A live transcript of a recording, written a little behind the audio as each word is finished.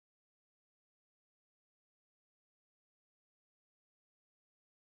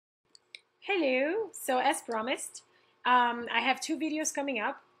Hello. So as promised, I have two videos coming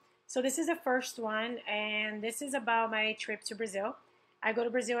up. So this is the first one, and this is about my trip to Brazil. I go to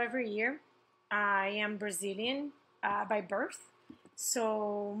Brazil every year. I am Brazilian by birth,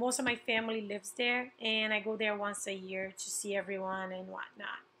 so most of my family lives there, and I go there once a year to see everyone and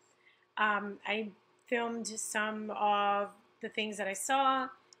whatnot. I filmed some of the things that I saw,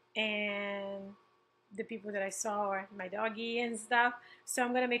 and the people that I saw, or my doggy and stuff. So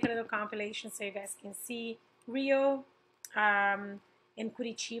I'm gonna make a little compilation so you guys can see Rio and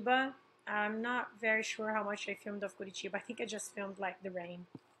Curitiba. I'm not very sure how much I filmed of Curitiba. I think I just filmed like the rain,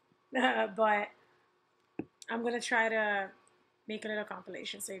 but I'm gonna try to make a little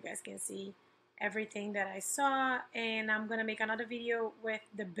compilation so you guys can see everything that I saw, and I'm gonna make another video with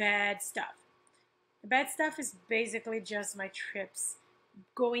the bad stuff. The bad stuff is basically just my trips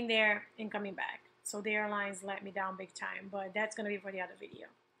going there and coming back. So the airlines let me down big time, but that's gonna be for the other video.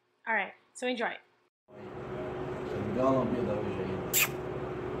 All right, so enjoy.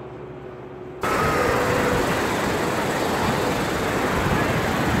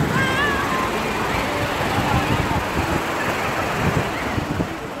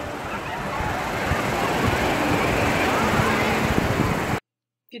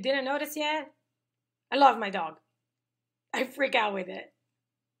 If you didn't notice yet, I love my dog. I freak out with it.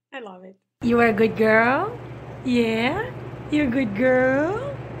 I love it. You are a good girl? Yeah? You're a good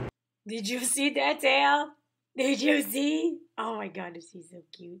girl? Did you see that tail? Did you see? Oh my god, she's so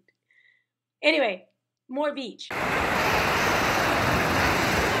cute. Anyway, more beach.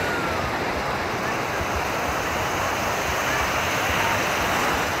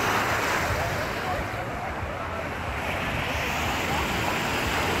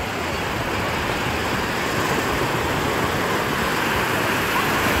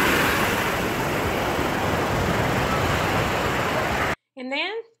 And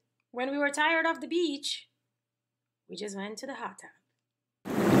then, when we were tired of the beach, we just went to the hot tub.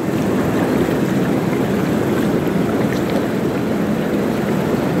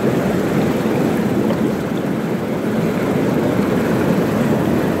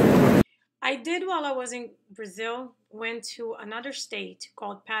 I did, while I was in Brazil, went to another state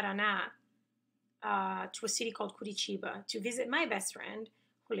called Paraná, to a city called Curitiba, to visit my best friend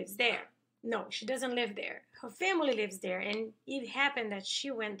who lives there. No, she doesn't live there. Her family lives there, and it happened that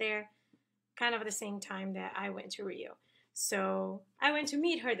she went there kind of at the same time that I went to Rio. So I went to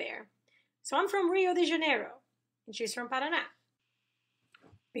meet her there. So I'm from Rio de Janeiro, and she's from Paraná.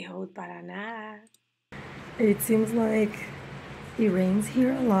 Behold Paraná. It seems like it rains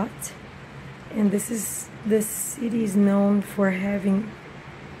here a lot, and this city is known for having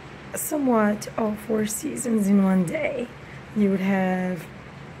somewhat all four seasons in one day. You would have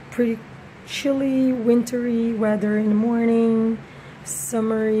pretty chilly, wintry weather in the morning,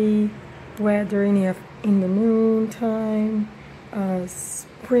 summery weather in the noon time,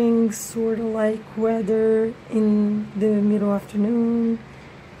 spring sort of like weather in the middle afternoon,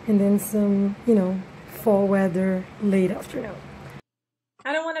 and then some, fall weather late afternoon.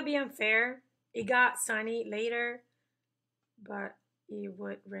 I don't want to be unfair. It got sunny later, but it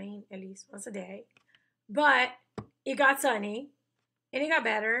would rain at least once a day. But it got sunny, and it got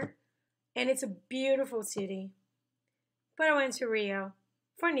better. And it's a beautiful city. But I went to Rio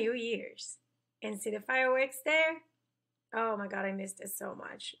for New Year's and see the fireworks there. Oh my god, I missed it so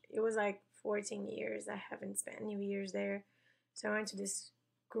much. It was like 14 years I haven't spent New Year's there. So I went to this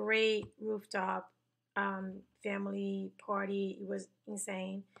great rooftop family party. It was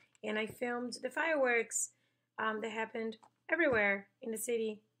insane. And I filmed the fireworks that happened everywhere in the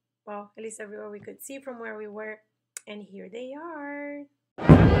city. Well, at least everywhere we could see from where we were. And here they are.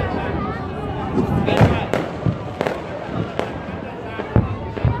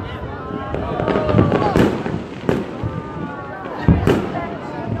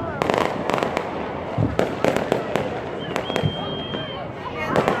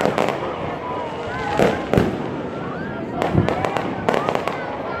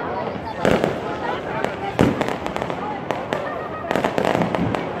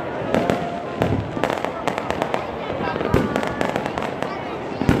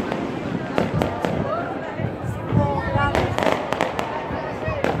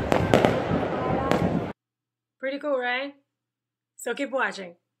 Pretty cool, right? So keep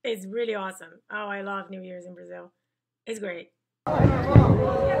watching. It's really awesome. Oh, I love New Year's in Brazil. It's great.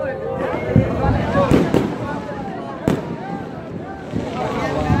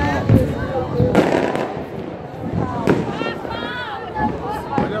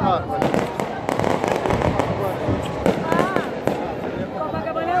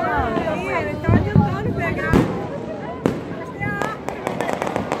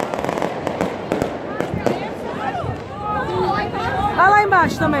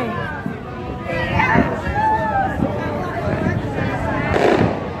 brach também.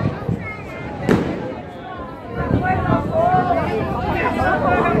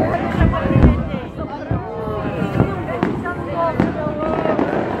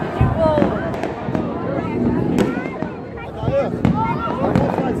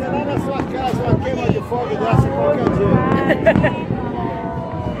 Fogo dessa qualquer dia.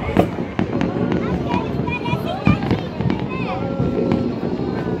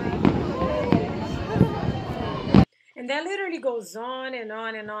 And that literally goes on and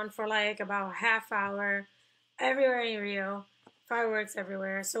on and on for like about a half hour everywhere in Rio. Fireworks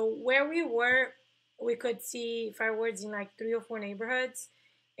everywhere. So where we were, we could see fireworks in like 3 or 4 neighborhoods.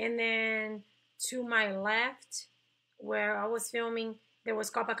 And then to my left, where I was filming, there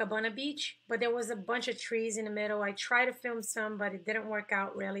was Copacabana Beach, but there was a bunch of trees in the middle. I tried to film some, but it didn't work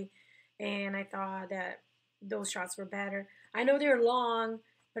out really. And I thought that those shots were better. I know they're long,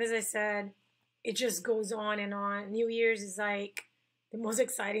 but as I said, it just goes on and on. New Year's is like the most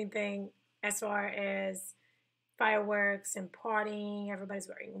exciting thing as far as fireworks and partying. Everybody's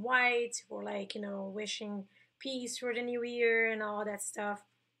wearing white or like, you know, wishing peace for the new year and all that stuff.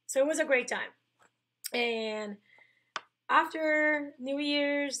 So it was a great time. And after New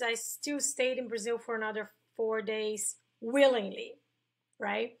Year's, I still stayed in Brazil for another 4 days willingly,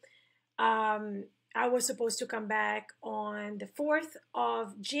 right? I was supposed to come back on the 4th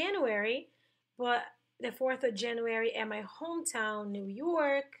of January, but the 4th of January at my hometown, New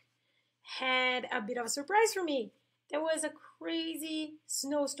York, had a bit of a surprise for me. There was a crazy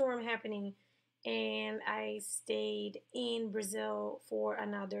snowstorm happening, and I stayed in Brazil for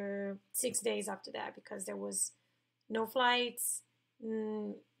another 6 days after that because there was no flights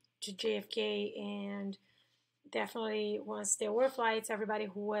to JFK, and definitely once there were flights, everybody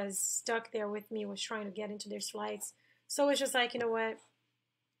who was stuck there with me was trying to get into their flights. So it's just like, you know what,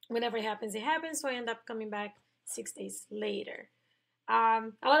 whenever it happens, it happens. So I end up coming back 6 days later.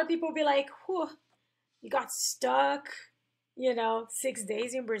 A lot of people will be like, whew, you got stuck, you know, 6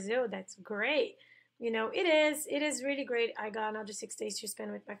 days in Brazil. That's great. You know, it is really great. I got another 6 days to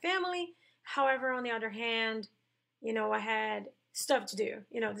spend with my family. However, on the other hand, you know, I had stuff to do.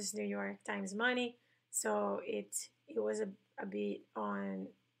 You know, this is New York, time's money. So it was a bit on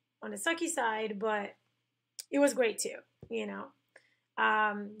the sucky side, but it was great too, you know.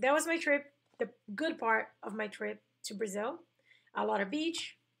 That was my trip, the good part of my trip to Brazil. A lot of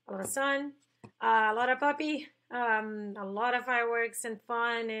beach, a lot of sun, a lot of puppy, a lot of fireworks and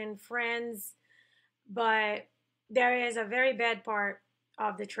fun and friends. But there is a very bad part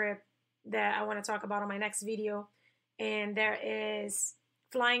of the trip that I want to talk about on my next video. And there is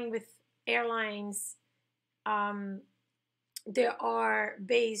flying with airlines that are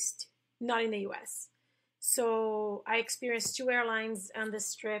based not in the US. So I experienced 2 airlines on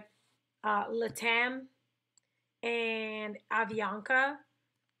this trip, LATAM and Avianca.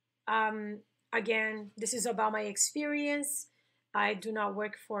 Again, this is about my experience. I do not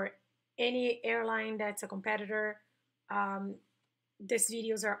work for any airline that's a competitor. These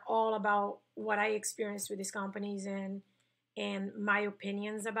videos are all about what I experienced with these companies and my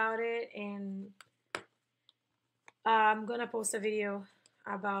opinions about it. And I'm gonna post a video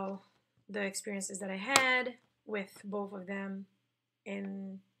about the experiences that I had with both of them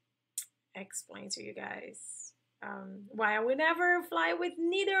and explain to you guys why I would never fly with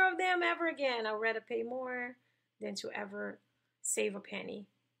neither of them ever again. I'd rather pay more than to ever save a penny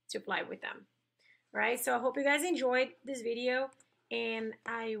to fly with them. Right? So I hope you guys enjoyed this video, and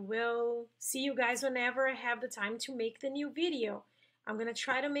I will see you guys whenever I have the time to make the new video. I'm gonna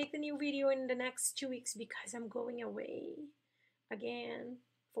try to make the new video in the next 2 weeks because I'm going away again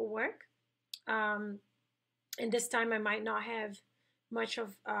for work. And this time I might not have much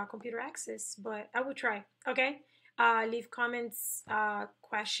of computer access, but I will try. Okay? Leave comments,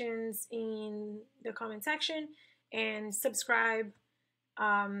 questions in the comment section, and subscribe.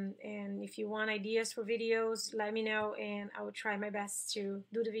 And if you want ideas for videos, let me know, and I will try my best to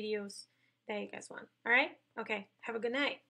do the videos that you guys want. All right? Okay. Have a good night.